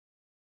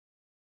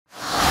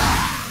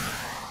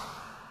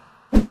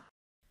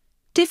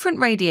Different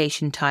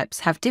radiation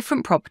types have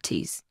different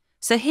properties,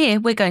 so here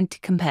we're going to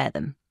compare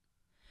them.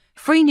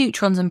 Free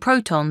neutrons and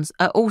protons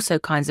are also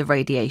kinds of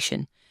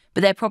radiation,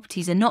 but their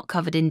properties are not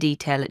covered in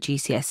detail at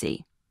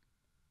GCSE.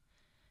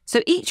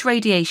 So each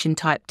radiation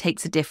type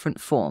takes a different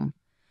form,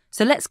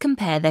 so let's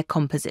compare their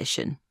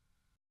composition.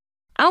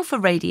 Alpha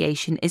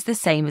radiation is the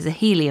same as a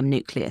helium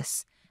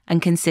nucleus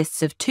and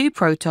consists of 2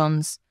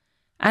 protons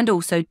and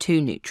also 2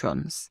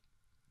 neutrons.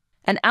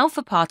 An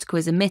alpha particle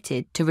is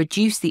emitted to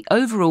reduce the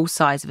overall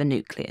size of a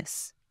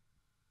nucleus.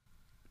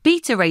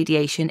 Beta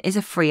radiation is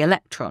a free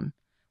electron,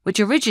 which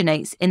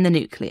originates in the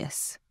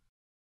nucleus.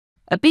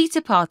 A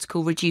beta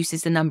particle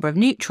reduces the number of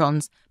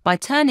neutrons by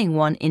turning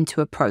one into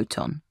a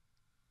proton.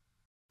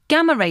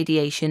 Gamma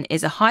radiation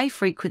is a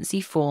high-frequency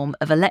form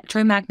of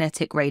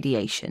electromagnetic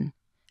radiation,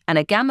 and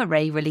a gamma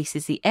ray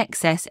releases the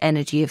excess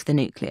energy of the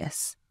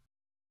nucleus.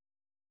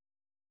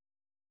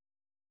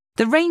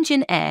 The range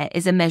in air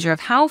is a measure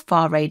of how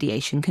far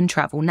radiation can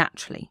travel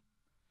naturally.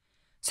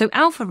 So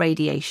alpha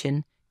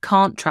radiation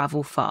can't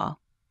travel far,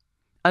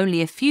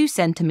 only a few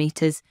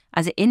centimetres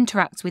as it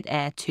interacts with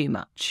air too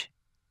much.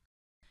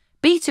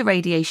 Beta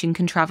radiation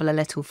can travel a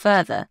little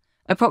further,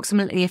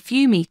 approximately a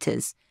few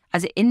metres,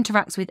 as it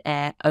interacts with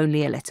air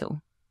only a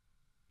little.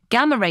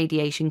 Gamma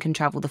radiation can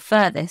travel the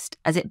furthest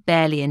as it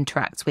barely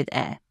interacts with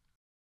air.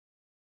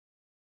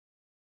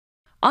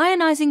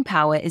 Ionizing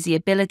power is the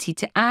ability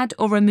to add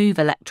or remove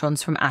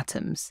electrons from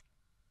atoms.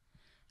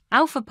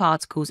 Alpha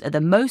particles are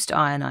the most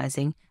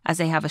ionizing as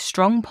they have a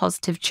strong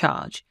positive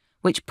charge,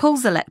 which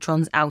pulls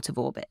electrons out of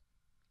orbit.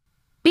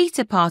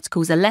 Beta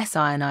particles are less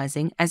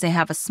ionizing as they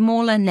have a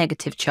smaller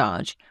negative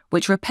charge,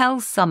 which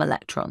repels some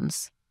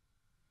electrons.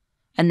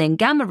 And then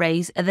gamma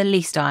rays are the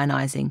least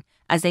ionizing,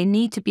 as they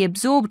need to be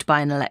absorbed by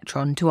an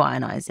electron to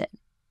ionize it.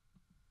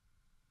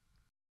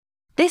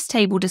 This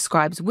table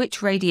describes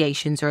which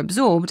radiations are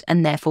absorbed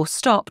and therefore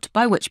stopped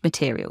by which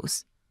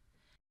materials.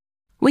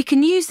 We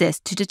can use this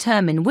to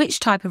determine which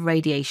type of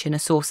radiation a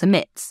source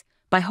emits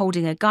by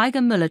holding a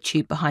Geiger-Müller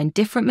tube behind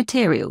different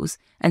materials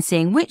and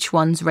seeing which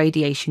ones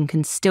radiation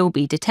can still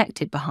be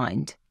detected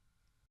behind.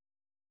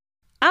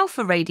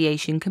 Alpha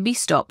radiation can be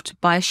stopped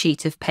by a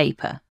sheet of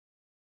paper.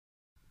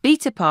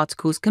 Beta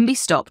particles can be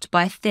stopped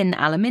by a thin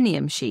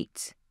aluminium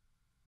sheet.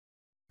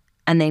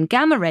 And then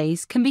gamma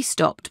rays can be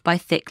stopped by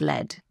thick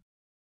lead.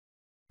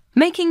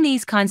 Making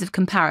these kinds of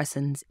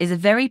comparisons is a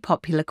very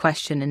popular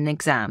question in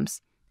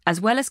exams, as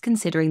well as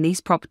considering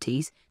these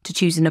properties to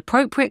choose an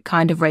appropriate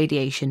kind of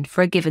radiation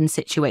for a given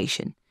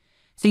situation.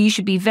 So you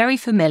should be very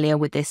familiar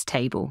with this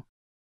table.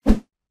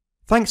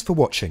 Thanks for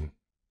watching.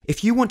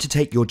 If you want to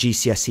take your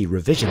GCSE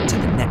revision to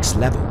the next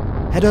level,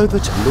 head over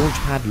to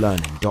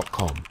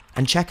launchpadlearning.com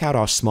and check out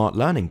our smart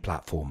learning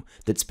platform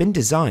that's been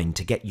designed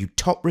to get you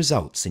top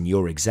results in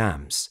your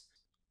exams.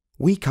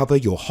 We cover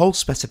your whole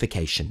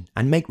specification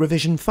and make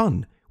revision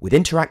fun with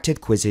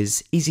interactive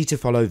quizzes,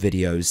 easy-to-follow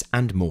videos,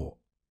 and more.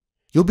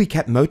 You'll be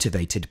kept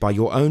motivated by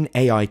your own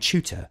AI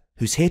tutor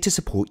who's here to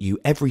support you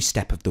every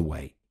step of the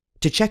way.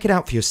 To check it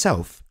out for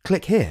yourself,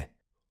 click here.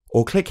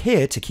 Or click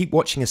here to keep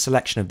watching a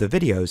selection of the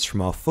videos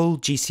from our full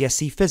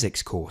GCSE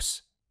Physics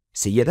course.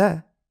 See you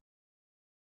there!